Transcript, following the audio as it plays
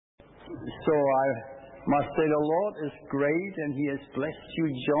So I must say the Lord is great, and He has blessed you,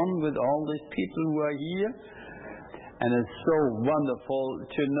 John, with all these people who are here. And it's so wonderful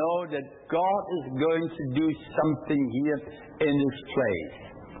to know that God is going to do something here in this place.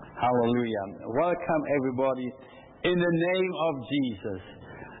 Hallelujah. Welcome, everybody, in the name of Jesus.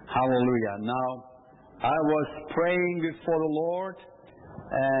 Hallelujah. Now, I was praying before the Lord,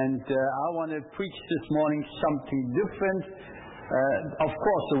 and I want to preach this morning something different. Of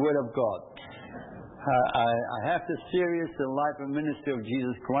course, the Word of God. I have the series, The Life and Ministry of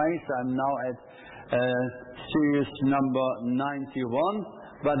Jesus Christ. I'm now at series number 91.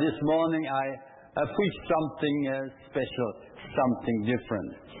 But this morning I preached something special, something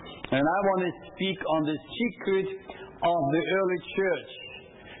different. And I want to speak on the secret of the early church.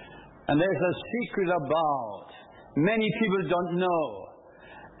 And there's a secret about many people don't know.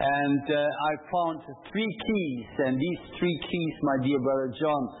 And I found 3 keys, and these 3 keys, my dear brother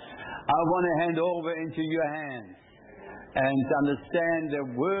John, I want to hand over into your hands and understand the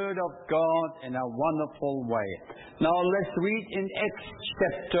Word of God in a wonderful way. Now let's read in Acts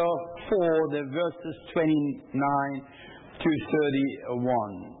chapter 4, the verses 29 to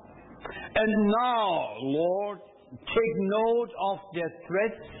 31. And now, Lord, take note of their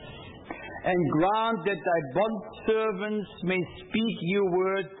threats, and grant that thy bondservants may speak your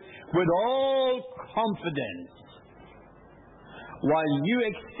word with all confidence, while you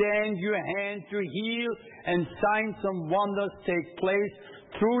extend your hand to heal, and signs and wonders take place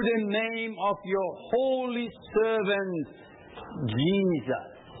through the name of your holy servant, Jesus.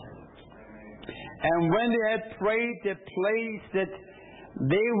 And when they had prayed, the place that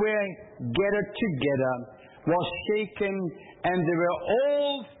they were gathered together was shaken, and they were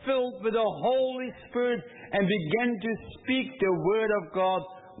all filled with the Holy Spirit and began to speak the word of God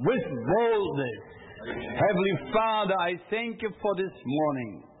with boldness. Heavenly Father, I thank you for this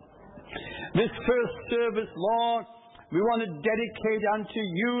morning. This first service, Lord, we want to dedicate unto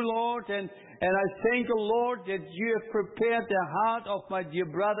you, Lord, and I thank you, Lord, that you have prepared the heart of my dear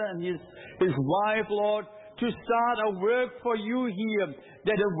brother and his wife, Lord, to start a work for you here,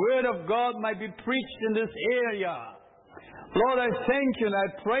 that the word of God might be preached in this area. Lord, I thank you and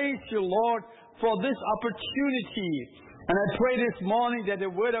I praise you, Lord, for this opportunity. And I pray this morning that the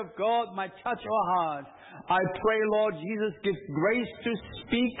Word of God might touch our hearts. I pray, Lord Jesus, give grace to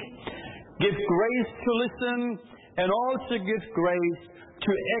speak, give grace to listen, and also give grace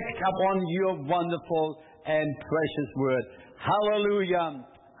to act upon your wonderful and precious Word. Hallelujah,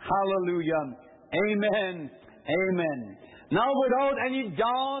 hallelujah, amen, amen. Now, without any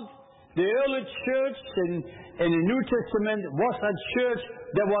doubt, the early church in the New Testament was a church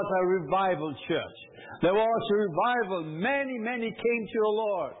that was a revival church. There was a revival. Many came to the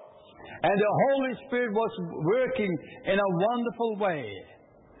Lord. And the Holy Spirit was working in a wonderful way.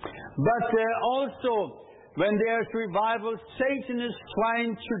 But also, when there's revival, Satan is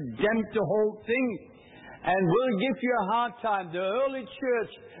trying to damp the whole thing and will give you a hard time. The early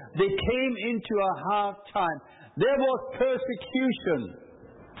church, they came into a hard time. There was persecution.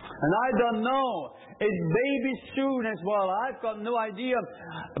 And I don't know. It may be soon as well. I've got no idea.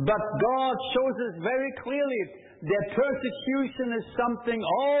 But God shows us very clearly that persecution is something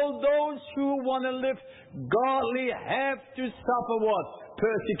all those who want to live godly have to suffer what?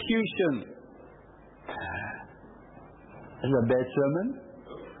 Persecution. Is that a bad sermon?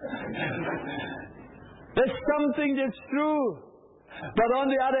 That's something that's true. But on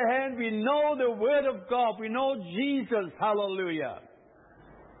the other hand, we know the Word of God. We know Jesus. Hallelujah.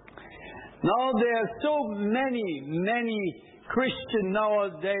 Now there are so many Christians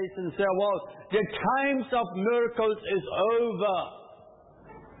nowadays and say, well, the times of miracles is over.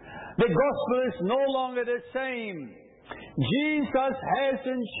 The gospel is no longer the same. Jesus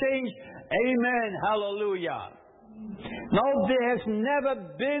hasn't changed. Amen. Hallelujah. Now there has never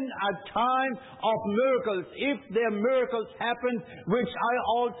been a time of miracles. If there miracles happen, which I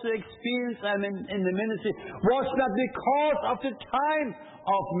also experienced in the ministry, was not because of the time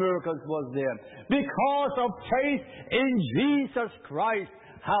of miracles was there. Because of faith in Jesus Christ.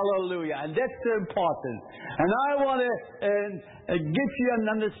 Hallelujah. And that's so important. And I want to give you an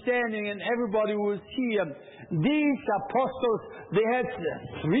understanding, and everybody who is here, these apostles, they had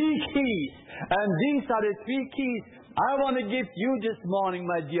 3 keys. And these are the 3 keys I want to give you this morning,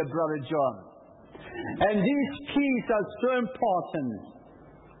 my dear brother John. And these keys are so important.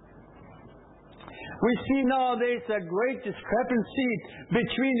 We see nowadays a great discrepancy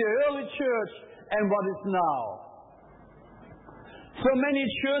between the early church and what is now. So many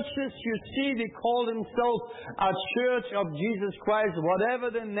churches, you see, they call themselves a church of Jesus Christ,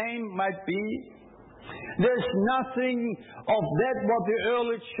 whatever the name might be. There's nothing of that what the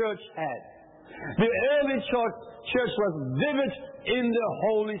early church had. The early church was vivid in the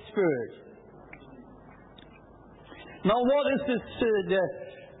Holy Spirit. Now, what is the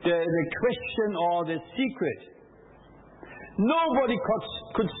question or the secret? Nobody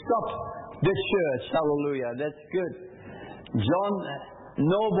could stop the church. Hallelujah. That's good. John,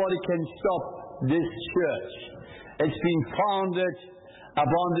 nobody can stop this church. It's been founded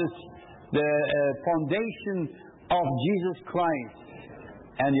upon the foundation of Jesus Christ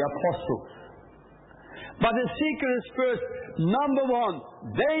and the apostles. But the secret is first, number one,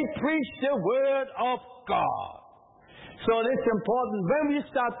 they preach the Word of God. So it's important. When we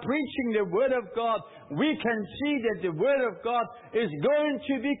start preaching the Word of God, we can see that the Word of God is going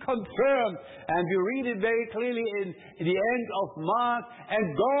to be confirmed. And we read it very clearly in the end of Mark.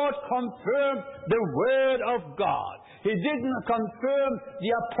 And God confirmed the Word of God. He didn't confirm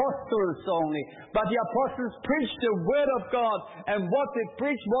the apostles only, but the apostles preached the Word of God. And what they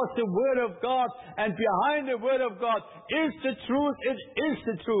preached was the Word of God. And behind the Word of God is the truth. It is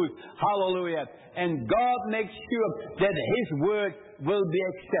the truth. Hallelujah. And God makes sure that His Word will be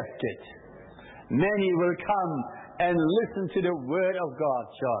accepted. Many will come and listen to the Word of God,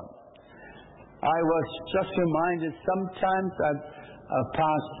 John. I was just reminded sometimes I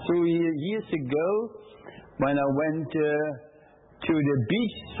passed through years ago when I went to the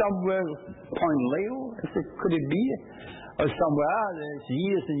beach somewhere, Point Leo, could it be? Or somewhere else,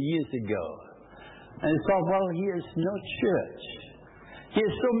 years and years ago. And I thought, well, here's no church.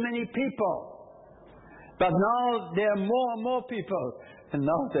 Here's so many people. But now there are more and more people. And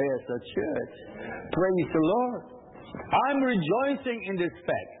now there's a church. Praise the Lord. I'm rejoicing in this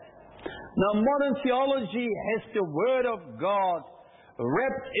fact. Now modern theology has the Word of God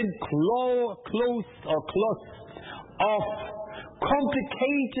wrapped in cloth of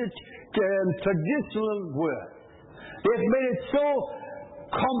complicated traditional words. They've made it so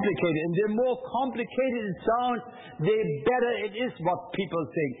complicated, and the more complicated it sounds, the better it is what people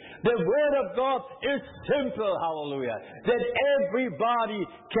think. The Word of God is simple, hallelujah, that everybody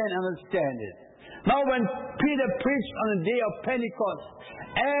can understand it. Now when Peter preached on the day of Pentecost,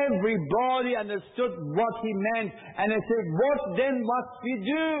 everybody understood what he meant, and they said, what then must we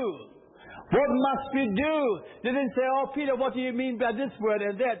do? What must we do? They didn't say, oh, Peter, what do you mean by this word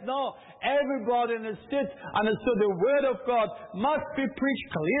and that? No, everybody understood the Word of God must be preached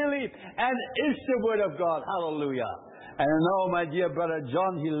clearly, and is the Word of God. Hallelujah. And I know my dear brother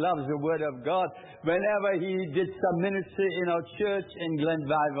John, he loves the Word of God. Whenever he did some ministry in our church in Glen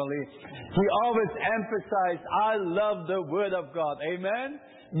Valley, he always emphasized, I love the Word of God. Amen?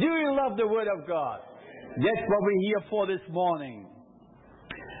 Do you love the Word of God? That's what we're here for this morning.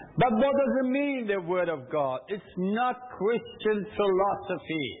 But what does it mean, the Word of God? It's not Christian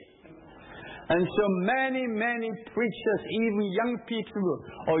philosophy. And so many preachers, even young people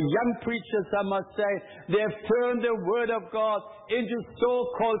or young preachers, I must say, they have turned the Word of God into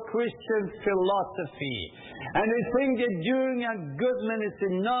so-called Christian philosophy. And they think they're doing a good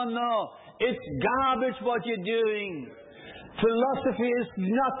ministry. No, it's garbage what you're doing. Philosophy is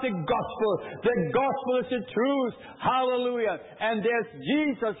not the gospel. The gospel is the truth. Hallelujah. And there's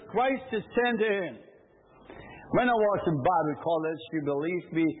Jesus Christ the center in. When I was in Bible college, you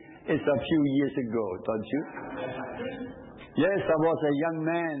believe me, it's a few years ago, don't you? Yes, I was a young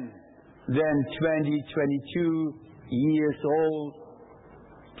man, then 22 years old,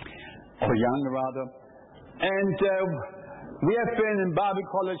 or young rather. And we have been in Bible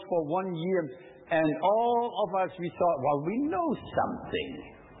college for 1 year. And all of us, we thought, well, we know something.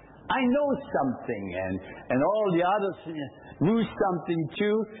 I know something. And all the others knew something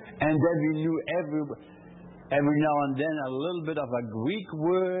too. And then we knew every now and then a little bit of a Greek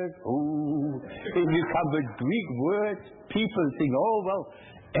word. Ooh, if you come with Greek words, people think, oh, well,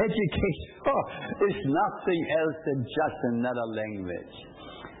 education is nothing else than just another language.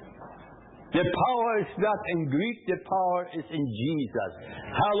 The power is not in Greek, the power is in Jesus.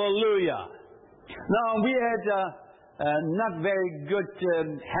 Hallelujah. Now, we had a not very good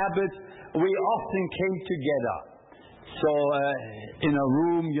habit. We often came together. So, in a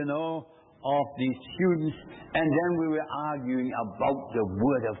room, of these students, and then we were arguing about the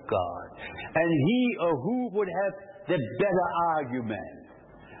Word of God. And he or who would have the better argument.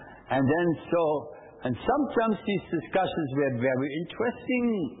 And sometimes these discussions were very interesting.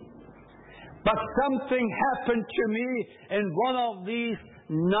 But something happened to me in one of these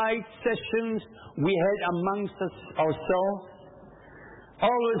night sessions we had amongst ourselves.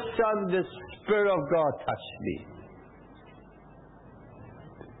 All of a sudden the Spirit of God touched me.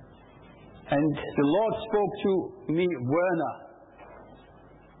 And the Lord spoke to me, Werner.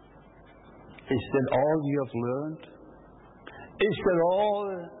 Is that all you have learned? Is that all?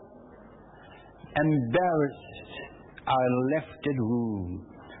 Embarrassed, I left the room.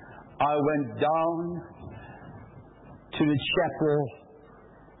 I went down to the chapel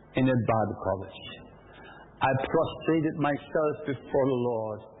in the Bible college. I prostrated myself before the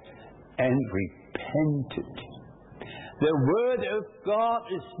Lord and repented. The Word of God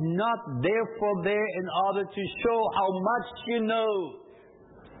is not therefore there in order to show how much you know.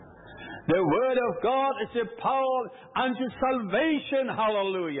 The Word of God is a power unto salvation.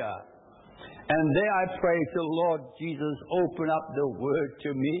 Hallelujah. And there I prayed to the Lord Jesus, open up the Word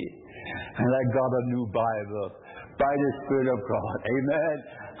to me. And I got a new Bible by the Spirit of God. Amen.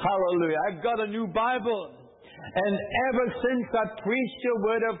 Hallelujah. I got a new Bible. And ever since I preached the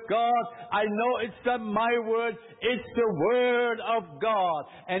Word of God, I know it's not my word, it's the Word of God.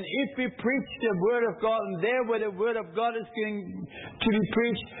 And if we preach the Word of God, and there where the Word of God is going to be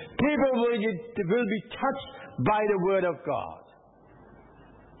preached, people will be touched by the Word of God.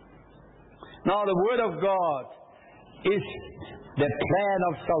 Now, the Word of God is the plan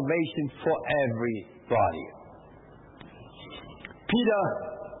of salvation for everybody. Peter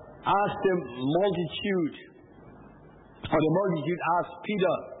asked the multitude asked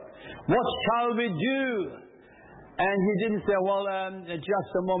Peter, what shall we do? And he didn't say, well, just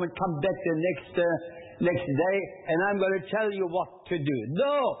a moment, come back the next day, and I'm going to tell you what to do.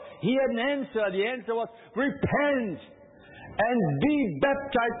 No, he had an answer. The answer was, repent and be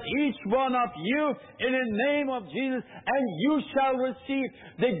baptized, each one of you, in the name of Jesus, and you shall receive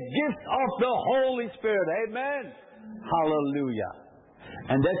the gift of the Holy Spirit. Amen. Hallelujah.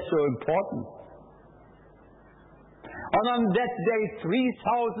 And that's so important. And on that day,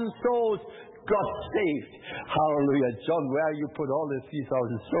 3,000 souls got saved. Hallelujah. John, where you put all the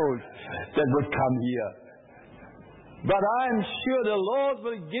 3,000 souls that would come here? But I'm sure the Lord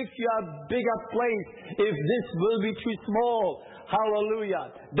will give you a bigger place if this will be too small.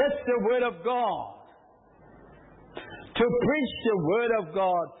 Hallelujah. That's the Word of God. To preach the Word of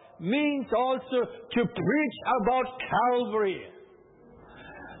God means also to preach about Calvary.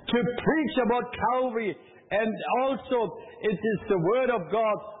 To preach about Calvary. And also, it is the Word of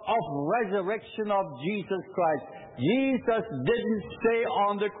God of resurrection of Jesus Christ. Jesus didn't stay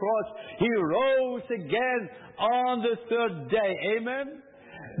on the cross. He rose again on the third day. Amen?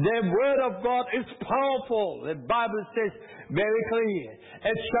 The Word of God is powerful. The Bible says very clearly,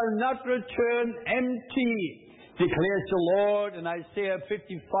 it shall not return empty, declares the Lord in Isaiah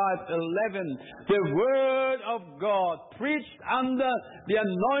 55:11. The Word of God, preached under the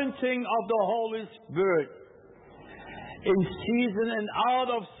anointing of the Holy Spirit, in season and out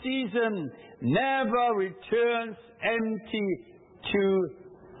of season, never returns empty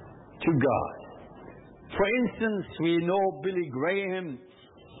to God. For instance, we know Billy Graham,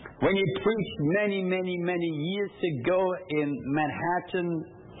 when he preached many years ago in Manhattan,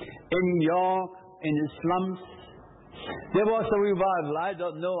 in New York, in the slums. There was a revival. I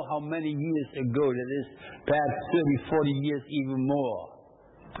don't know how many years ago that is, perhaps 30, 40 years, even more.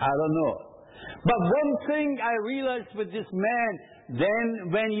 I don't know. But one thing I realized with this man,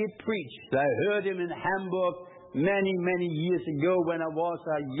 then when he preached, I heard him in Hamburg many years ago when I was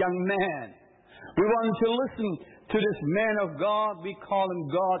a young man. We wanted to listen to this man of God. We call him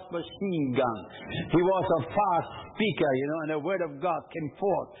God's machine gun. He was a fast speaker, and the Word of God came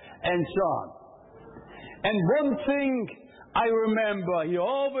forth, and so on. And one thing I remember, he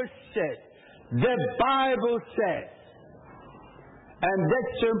always said, the Bible says. And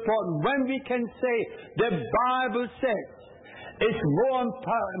that's so important. When we can say, the Bible says, it's more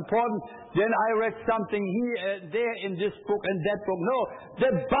important than I read something here, there in this book and that book. No,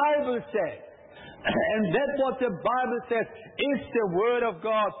 the Bible says. And that's what the Bible says is the Word of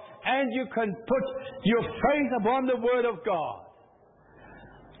God. And you can put your faith upon the Word of God.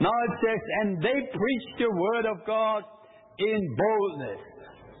 Now it says, and they preached the Word of God in boldness.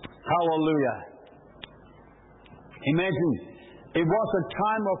 Hallelujah. Imagine, it was a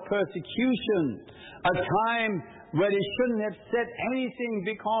time of persecution, a time where they shouldn't have said anything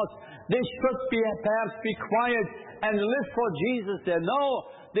because they should perhaps be quiet and live for Jesus there. No,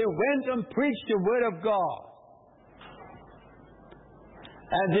 they went and preached the Word of God.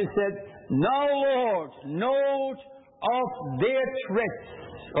 And they said, now Lord, note of their threats,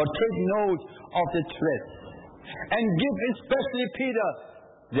 or take note of the threats. And give especially Peter,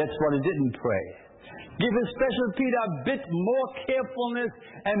 that's what he didn't pray. Give especially Peter a bit more carefulness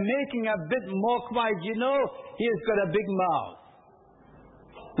and making a bit more quiet. He has got a big mouth.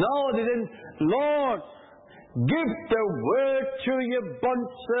 No, they didn't. Lord, give the word to your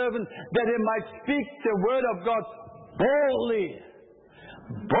bondservant that he might speak the word of God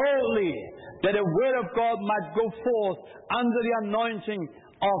boldly, that the word of God might go forth under the anointing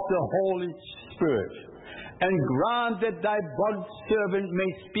of the Holy Spirit. And grant that thy bondservant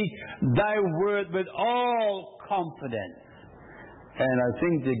may speak thy word with all confidence. And I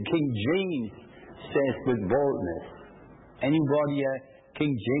think the King James says with boldness. Anybody a King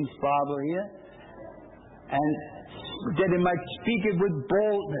James Bible here? And that they might speak it with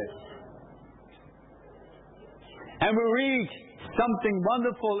boldness. And we read something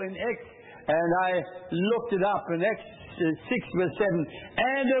wonderful in Acts, and I looked it up in Acts 6 verse 7.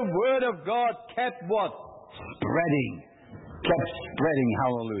 And the word of God kept what? Spreading. Kept spreading.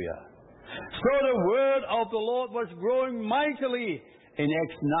 Hallelujah. So the word of the Lord was growing mightily in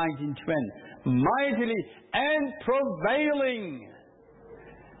Acts 19:20. Mightily and prevailing.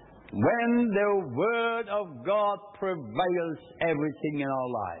 When the word of God prevails everything in our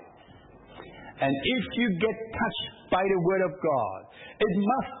lives. And if you get touched by the word of God, it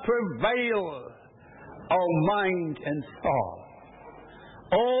must prevail our mind and thought.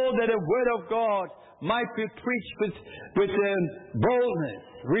 Oh, that the word of God might be preached with boldness.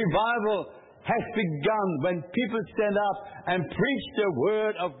 Revival has begun when people stand up and preach the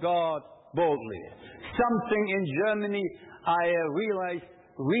word of God boldly. Something in Germany I realized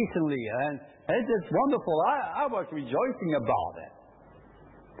recently, and it's wonderful. I was rejoicing about it.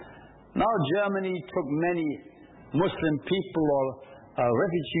 Now Germany took many Muslim people or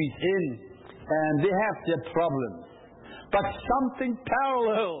refugees in, and they have their problems. But something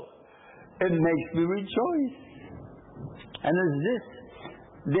parallel, it makes me rejoice. And it's this: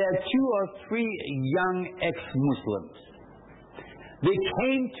 there are 2 or 3 young ex-Muslims. They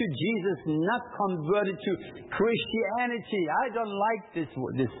came to Jesus not converted to Christianity. I don't like this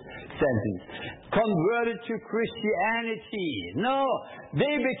sentence. Converted to Christianity. No,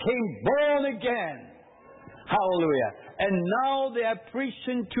 they became born again. Hallelujah. And now they are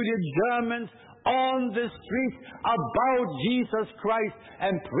preaching to the Germans on the streets about Jesus Christ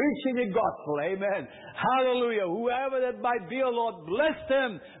and preaching the gospel. Amen. Hallelujah. Whoever that might be, oh Lord, bless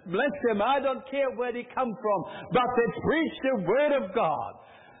them. Bless them. I don't care where they come from, but they preach the word of God.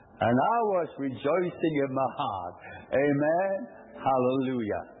 And I was rejoicing in my heart. Amen.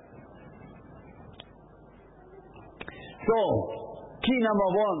 Hallelujah. So, key number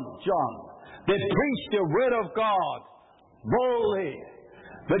 1, John. They preach the word of God boldly,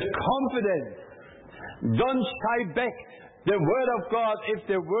 with confidence. Don't shy back. The word of God, if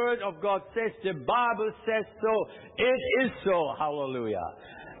the word of God says, the Bible says so, it is so. Hallelujah.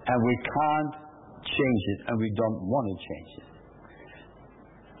 And we can't change it, and we don't want to change it.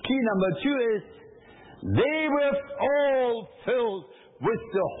 Key number 2 is, they were all filled with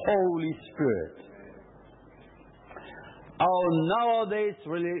the Holy Spirit. Our nowadays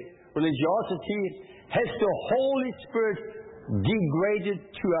religiosity has the Holy Spirit degraded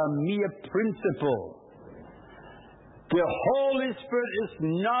to a mere principle. The Holy Spirit is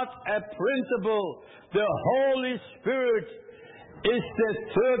not a principle. The Holy Spirit is the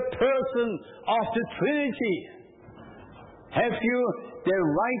third person of the Trinity. Have you the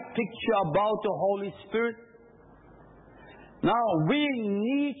right picture about the Holy Spirit? Now, we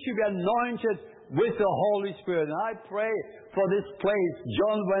need to be anointed with the Holy Spirit. And I pray for this place.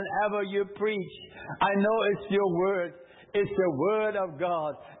 John, whenever you preach, I know it's your word. It's the word of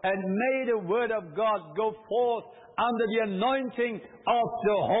God. And may the word of God go forth under the anointing of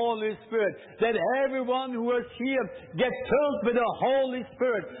the Holy Spirit. That everyone who is here get filled with the Holy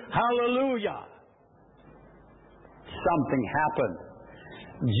Spirit. Hallelujah. Something happened.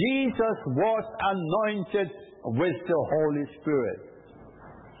 Jesus was anointed with the Holy Spirit.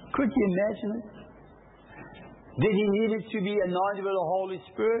 Could you imagine it? Did he need to be anointed with the Holy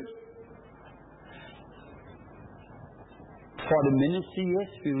Spirit? For the ministry, yes,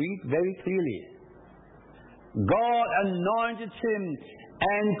 we read very clearly. God anointed him,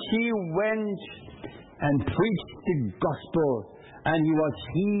 and he went and preached the gospel, and he was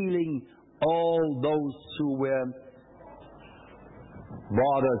healing all those who were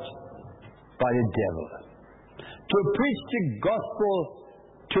bothered by the devil. To preach the gospel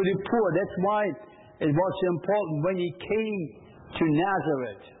to the poor. That's why it was important when he came to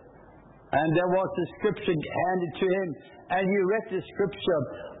Nazareth. And there was a scripture handed to him, and he read the scripture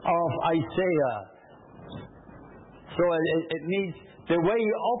of Isaiah. So it means the way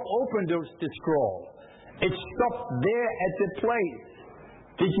he opened the scroll, it stopped there at the place.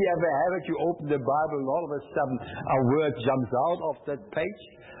 Did you ever have it? You open the Bible and all of a sudden a word jumps out of that page,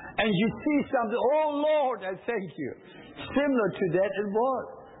 and you see something. Oh Lord, I thank you. Similar to that it was.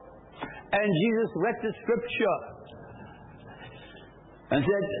 And Jesus read the scripture and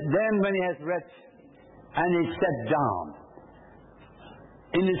said, then when he has read, and he sat down.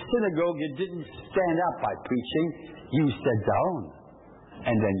 In the synagogue, you didn't stand up by preaching. You sat down,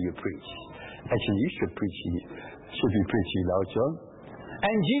 and then you preached. Actually, you should be preaching loud, John.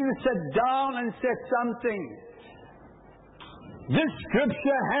 And Jesus sat down and said something. This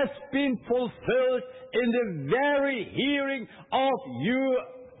scripture has been fulfilled in the very hearing of your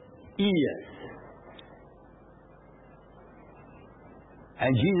ears.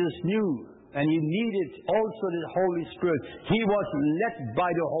 And Jesus knew, and he needed also the Holy Spirit. He was led by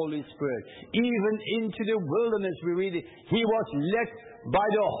the Holy Spirit. Even into the wilderness, we read it. He was led by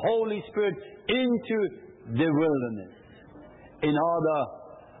the Holy Spirit into the wilderness in order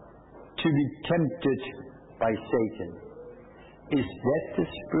to be tempted by Satan. Is that the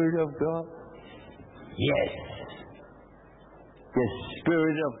Spirit of God? Yes. The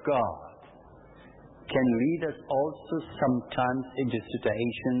Spirit of God can lead us also sometimes into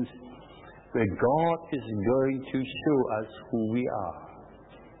situations where God is going to show us who we are.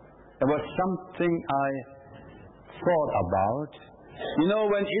 There was something I thought about. You know,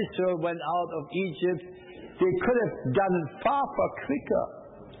 when Israel went out of Egypt, they could have done it far quicker.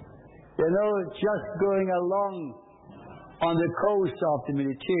 You know, just going along on the coast of the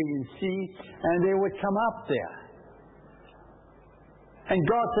Mediterranean Sea, and they would come up there. And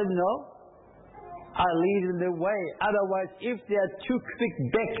God said, no, I'll lead them the way. Otherwise, if they are too quick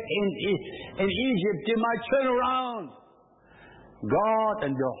back in Egypt, they might turn around. God,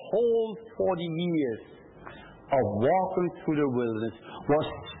 and the whole 40 years of walking through the wilderness was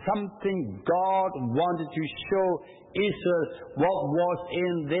something God wanted to show Israel what was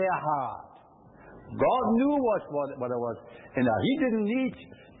in their heart. God knew what it was in their heart. He didn't need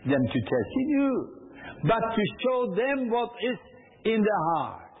them to test. He knew. But to show them what is in their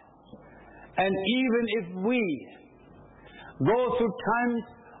heart. And even if we go through times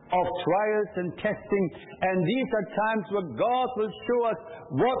of trials and testing, and these are times where God will show us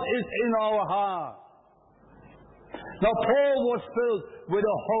what is in our heart. Now, Paul was filled with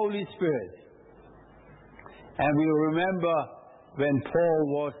the Holy Spirit. And we remember when Paul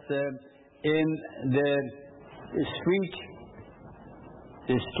was in the street,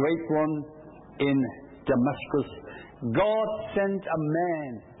 the straight one in Damascus, God sent a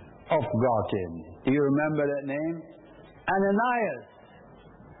man of God in. Do you remember that name? Ananias.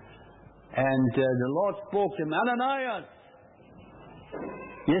 And the Lord spoke to him, Ananias.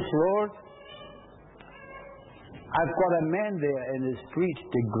 Yes, Lord. I've got a man there in the street,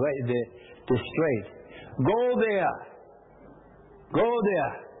 the straight. Go there. Go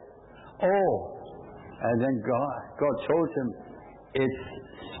there. Oh. And then God told him, it's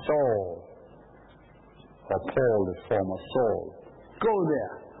Saul. Or Paul, the former Saul. Go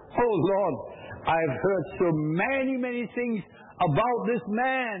there. Oh Lord, I've heard so many things about this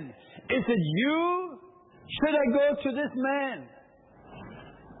man. Is it you? Should I go to this man?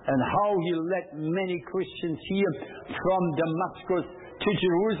 And how he led many Christians here from Damascus to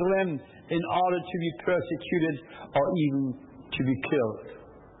Jerusalem in order to be persecuted or even to be killed.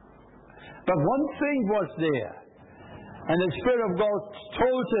 But one thing was there, and the Spirit of God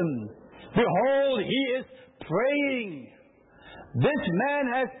told him, behold, he is praying. This man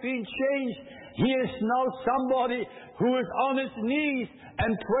has been changed. He is now somebody who is on his knees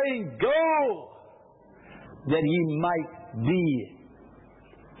and praying, go, that he might be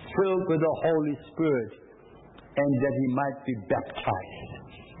filled with the Holy Spirit and that he might be baptized.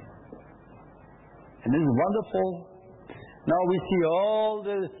 And this is wonderful. Now we see all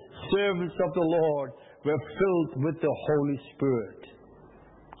the servants of the Lord were filled with the Holy Spirit.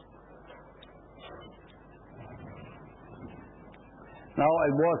 Now I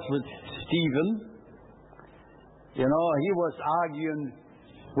was with Stephen. You know, he was arguing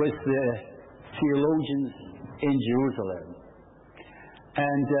with the theologians in Jerusalem.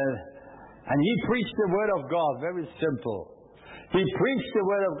 And he preached the Word of God, very simple. He preached the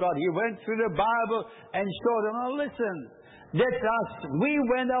Word of God. He went through the Bible and showed them, oh, listen, that's us. We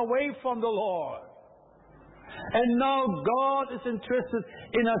went away from the Lord. And now God is interested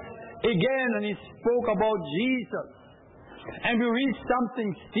in us again, and he spoke about Jesus. And we read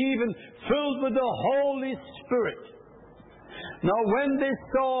something, Stephen, filled with the Holy Spirit. Now when they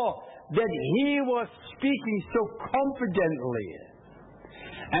saw that he was speaking so confidently,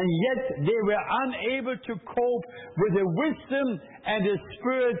 and yet they were unable to cope with the wisdom and the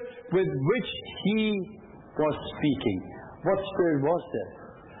spirit with which he was speaking. What spirit was that?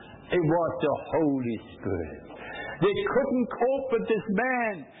 It was the Holy Spirit. They couldn't cope with this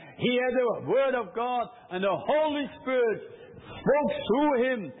man. He had the Word of God, and the Holy Spirit spoke through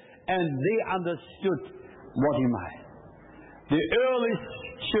him, and they understood what he meant. The early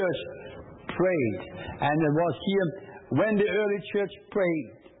church prayed, and it was here when the early church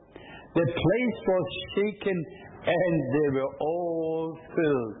prayed, the place was shaken and they were all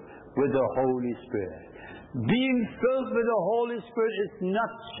filled with the Holy Spirit. Being filled with the Holy Spirit is not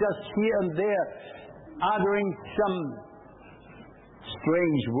just here and there uttering some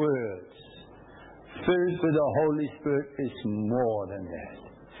strange words. Filled with the Holy Spirit is more than that.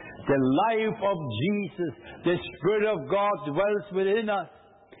 The life of Jesus, the Spirit of God dwells within us.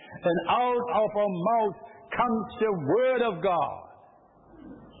 And out of our mouth comes the Word of God.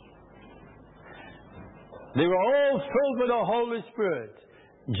 They were all filled with the Holy Spirit.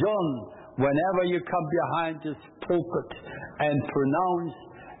 John, whenever you come behind this pulpit and pronounce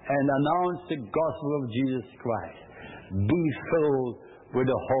and announce the gospel of Jesus Christ, be filled with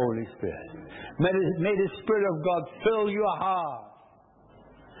the Holy Spirit. May the Spirit of God fill your heart.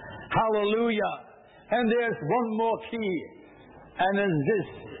 Hallelujah. And there's one more key, and it's this.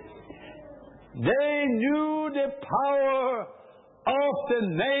 They knew the power of the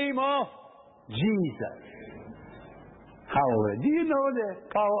name of Jesus. Hallelujah. Do you know the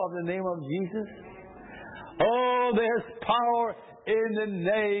power of the name of Jesus? Oh, there's power in the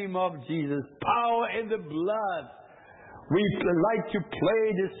name of Jesus. Power in the blood. We like to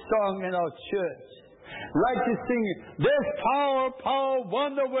play this song in our church. Like to sing it. There's power,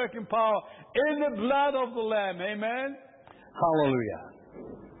 wonder-working power in the blood of the Lamb. Amen? Hallelujah.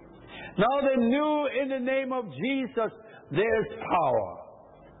 Now they knew in the name of Jesus there's power.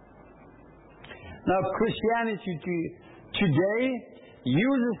 Now Christianity today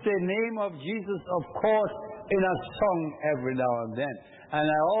uses the name of Jesus, of course, in a song every now and then. And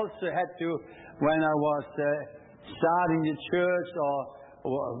I also had to, when I was starting the church, or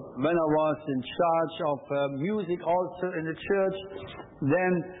when I was in charge of music also in the church,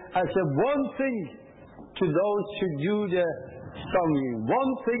 then I said one thing to those who do the songing.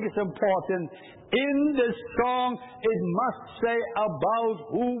 One thing is important. In the song, it must say about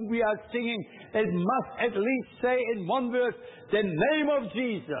whom we are singing. It must at least say in one verse, the name of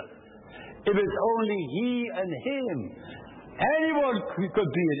Jesus. If it's only he and him, anyone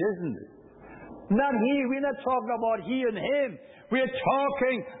could be it, isn't it? Not he. We're not talking about he and him. We're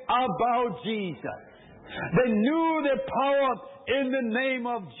talking about Jesus. They knew the power in the name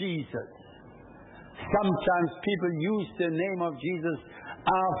of Jesus. Sometimes people use the name of Jesus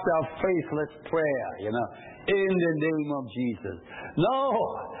after a faithless prayer, in the name of Jesus. No,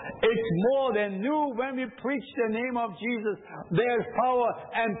 it's more than new. When we preach the name of Jesus, there's power,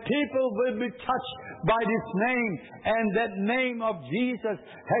 and people will be touched by this name. And that name of Jesus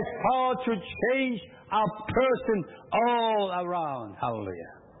has power to change a person all around.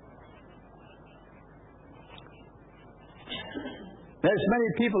 Hallelujah. There's many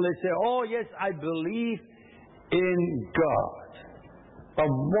people that say, oh yes, I believe in God. But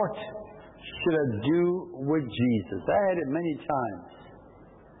what should I do with Jesus? I had it many times.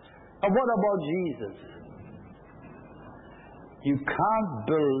 But what about Jesus? You can't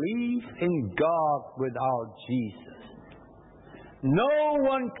believe in God without Jesus. No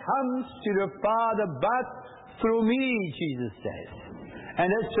one comes to the Father but through me, Jesus says. And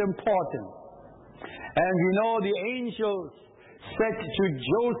that's important. And the angels said to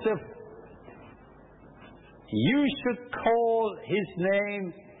Joseph, you should call his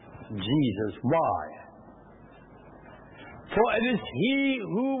name Jesus. Why? For it is he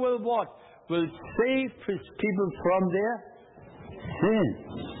who will what? Will save his people from their sins.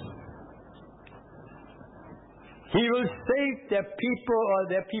 He will save their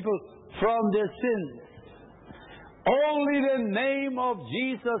people from their sins. Only the name of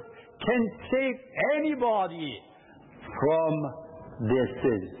Jesus can save anybody from their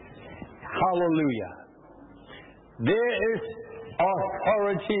sins. Hallelujah. There is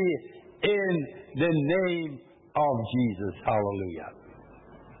authority in the name of Jesus. Hallelujah.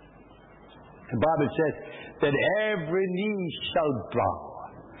 The Bible says that every knee shall bow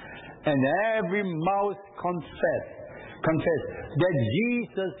and every mouth confess that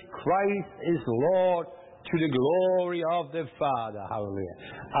Jesus Christ is Lord to the glory of the Father. Hallelujah.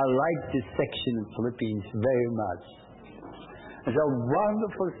 I like this section in Philippians very much. It's a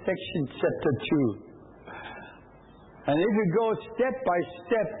wonderful section, chapter 2. And if you go step by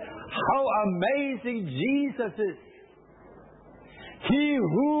step, how amazing Jesus is. He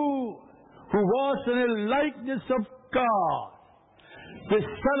who was in the likeness of God, the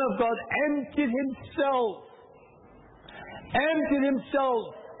Son of God, emptied himself,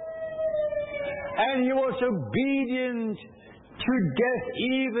 and he was obedient to death,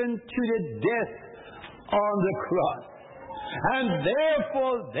 even to the death on the cross. And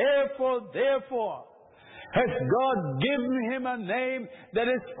therefore, Has God given him a name that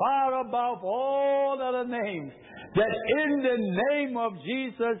is far above all other names? That in the name of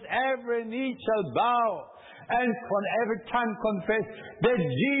Jesus every knee shall bow and every tongue confess that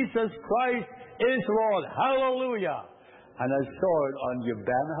Jesus Christ is Lord. Hallelujah. And I saw it on your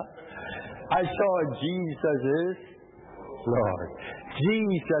banner. I saw Jesus is Lord.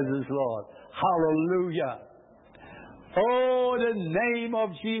 Jesus is Lord. Hallelujah. Oh, the name of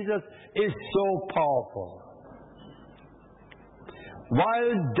Jesus is so powerful.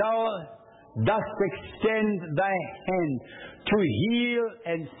 While thou dost extend thy hand to heal,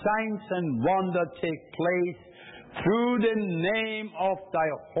 and signs and wonder take place through the name of thy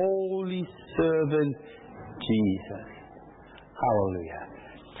holy servant Jesus. Hallelujah.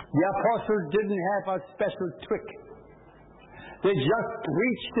 The apostles didn't have a special trick. They just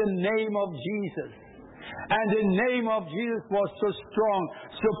preached the name of Jesus. And the name of Jesus was so strong,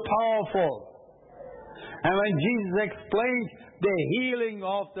 so powerful. And when Jesus explained the healing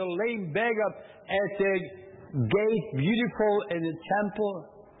of the lame beggar at the gate, beautiful in the temple,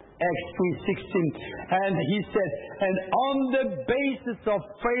 Acts 3:16, and he said, and on the basis of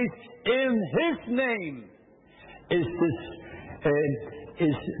faith in his name is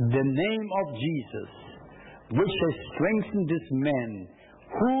the name of Jesus, which has strengthened this man,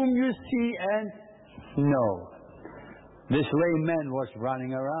 whom you see and know. This lame man was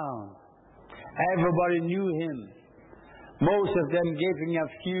running around. Everybody knew him. Most of them gave him a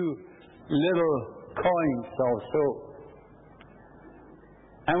few little coins or so.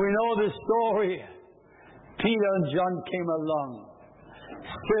 And we know the story. Peter and John came along.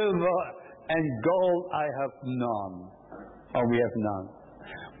 Silver and gold I have none. Or we have none.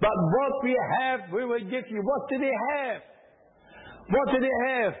 But what we have, we will give you. What did they have? What did they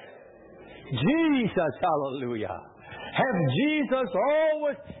have? Jesus, hallelujah. Have Jesus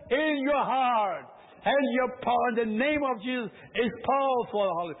always in your heart. And your power, the name of Jesus is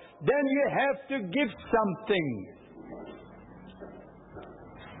powerful. Then you have to give something.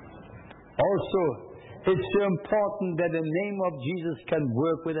 Also, it's so important that the name of Jesus can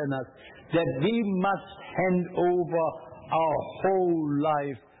work within us, that we must hand over our whole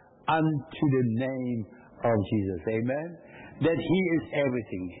life unto the name of Jesus. Amen? That He is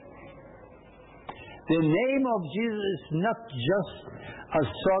everything. The name of Jesus is not just a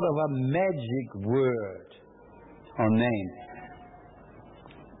sort of a magic word or name.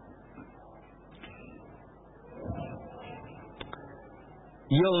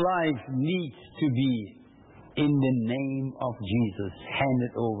 Your life needs to be in the name of Jesus,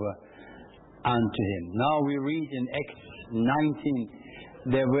 handed over unto Him. Now we read in Acts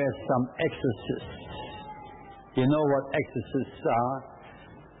 19, there were some exorcists. You know what exorcists are?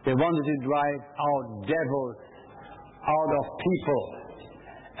 They wanted to drive out devils out of people.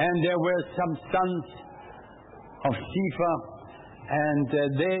 And there were some sons of Sceva, and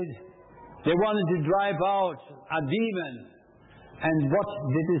they wanted to drive out a demon. And what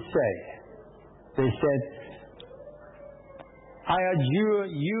did they say? They said, I adjure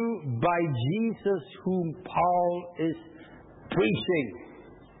you by Jesus whom Paul is preaching.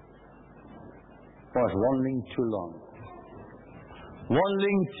 Was one link too long. One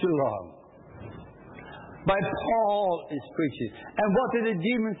link too long. By Paul is preaching. And what did the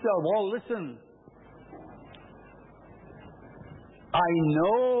demon say? Well, listen.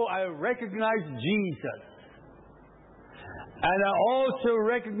 I recognize Jesus. And I also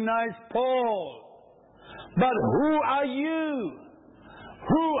recognize Paul. But who are you?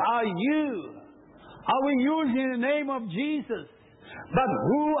 Who are you? Are we using the name of Jesus? But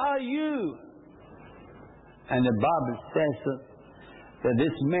who are you? And the Bible says that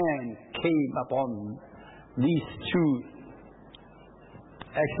this man came upon these two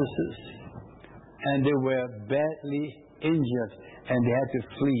exorcists, and they were badly injured, and they had to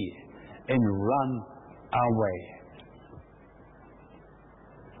flee and run away.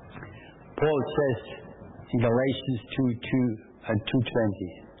 Paul says in Galatians 2:2 and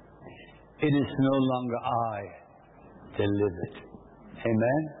 2:20, it is no longer I that liveth.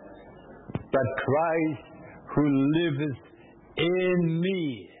 Amen? But Christ who liveth in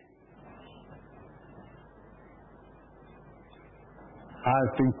me.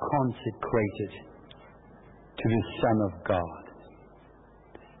 I've been consecrated to the Son of God.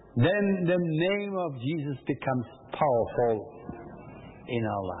 Then the name of Jesus becomes powerful in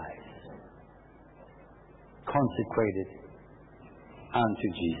our lives. Consecrated unto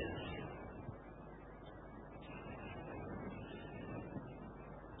Jesus.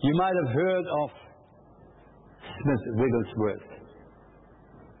 You might have heard of Smith Wigglesworth.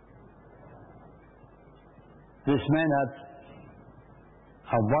 This man had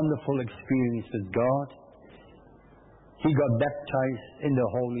a wonderful experience with God. He got baptized in the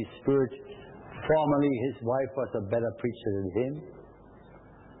Holy Spirit. Formerly, his wife was a better preacher than him.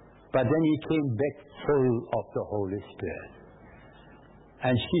 But then he came back full of the Holy Spirit.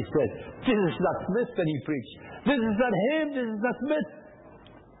 And she said, this is not Smith when he preached. This is not him. This is not Smith.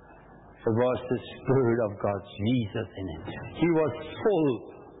 It was the Spirit of God, Jesus, in him. He was full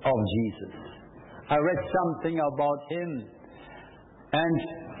of Jesus. I read something about him. And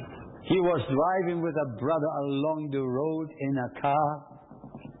he was driving with a brother along the road in a car.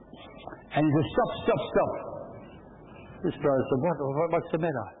 And he said, stop. This brother said, what's the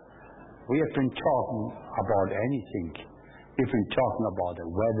matter? We have been talking about anything. We've been talking about the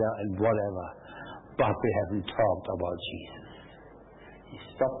weather and whatever. But we haven't talked about Jesus. He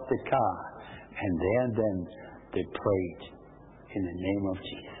stopped the car. And there and then they prayed in the name of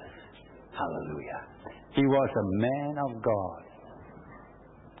Jesus. Hallelujah. He was a man of God.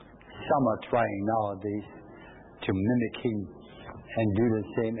 Some are trying nowadays to mimic him and do the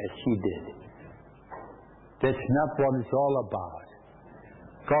same as he did. That's not what it's all about.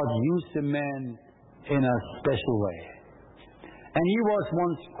 God used a man in a special way. And he was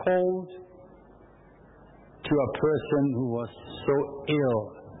once called to a person who was so ill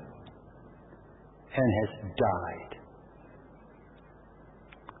and has died.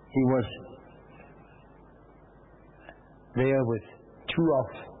 He was there with two of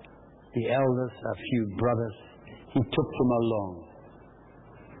the elders, a few brothers. He took them along.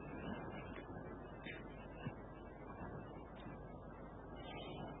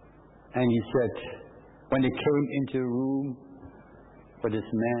 And he said, when they came into the room where this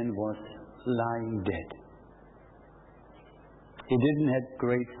man was lying dead, he didn't have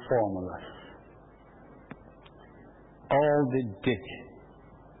great formulas. All they did,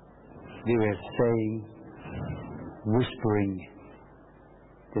 they were saying, whispering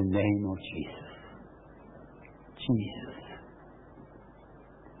the name of Jesus. Jesus.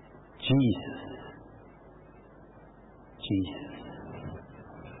 Jesus. Jesus.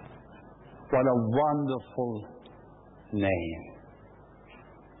 What a wonderful name.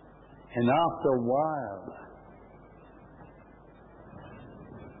 And after a while,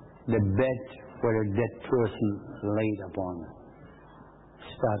 the bed where a dead person laid upon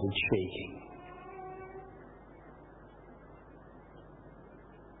started shaking.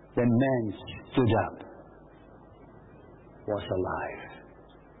 The man stood up, was alive.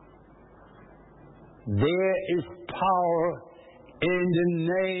 There is power in the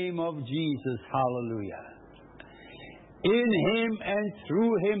name of Jesus. Hallelujah. In him and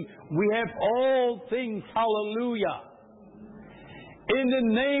through him we have all things. Hallelujah. In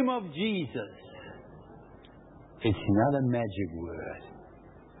the name of Jesus. It's not a magic word.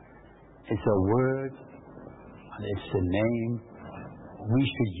 It's a word, and it's a name we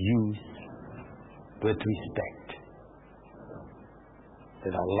should use with respect.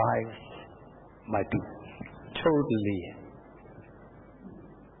 That our lives might be totally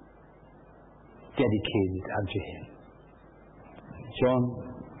dedicated unto him. John,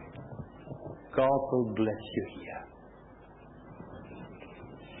 God will bless you here.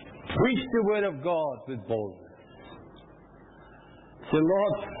 Preach the word of God with boldness. Say,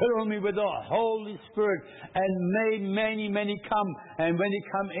 Lord, fill me with the Holy Spirit, and may many come. And when they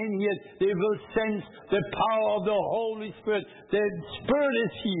come in here, they will sense the power of the Holy Spirit. The Spirit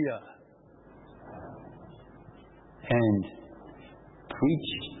is here. And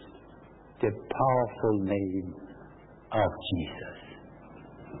preach the powerful name of Jesus.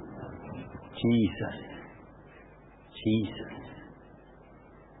 Jesus. Jesus.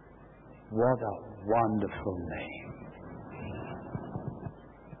 What a wonderful name.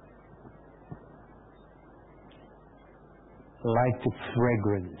 Like the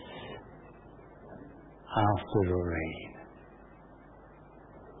fragrance after the rain.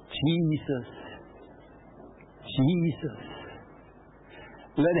 Jesus. Jesus.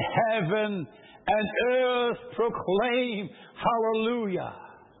 Let heaven and earth proclaim hallelujah.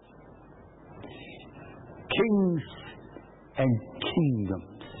 Kings and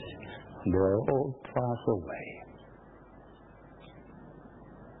kingdoms, they'll all pass away.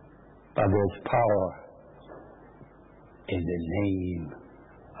 But there's power in the name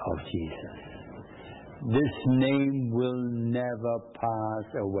of Jesus. This name will never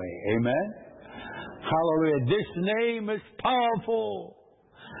pass away. Amen? Hallelujah. This name is powerful.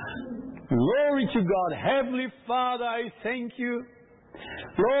 Glory to God. Heavenly Father, I thank you.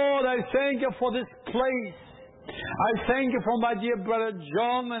 Lord, I thank you for this place. I thank you for my dear brother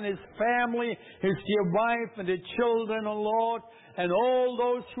John and his family, his dear wife and the children, oh Lord, and all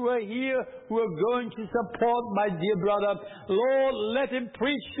those who are here who are going to support my dear brother. Lord, let him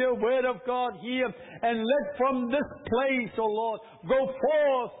preach the word of God here, and let from this place, oh Lord, go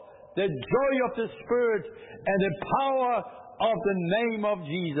forth the joy of the Spirit and the power of the name of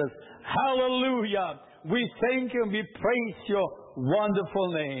Jesus. Hallelujah. We thank you and we praise your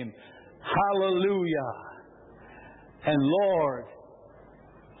wonderful name. Hallelujah. And Lord,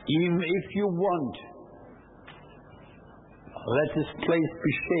 even if you want, let this place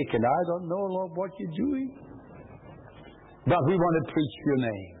be shaken. I don't know, Lord, what you're doing, but we want to preach your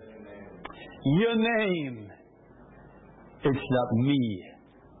name. Your name. It's not me.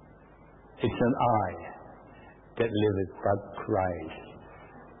 It's an I that liveth, but Christ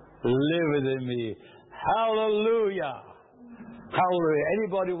liveth in me. Hallelujah. Hallelujah.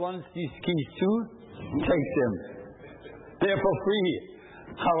 Anybody wants these keys too? Take them. They're for free.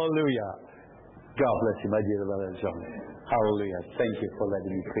 Hallelujah. God bless you, my dear brother John. Hallelujah. Thank you for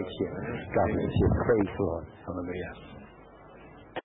letting me preach here. God bless you. Praise the Lord. Hallelujah.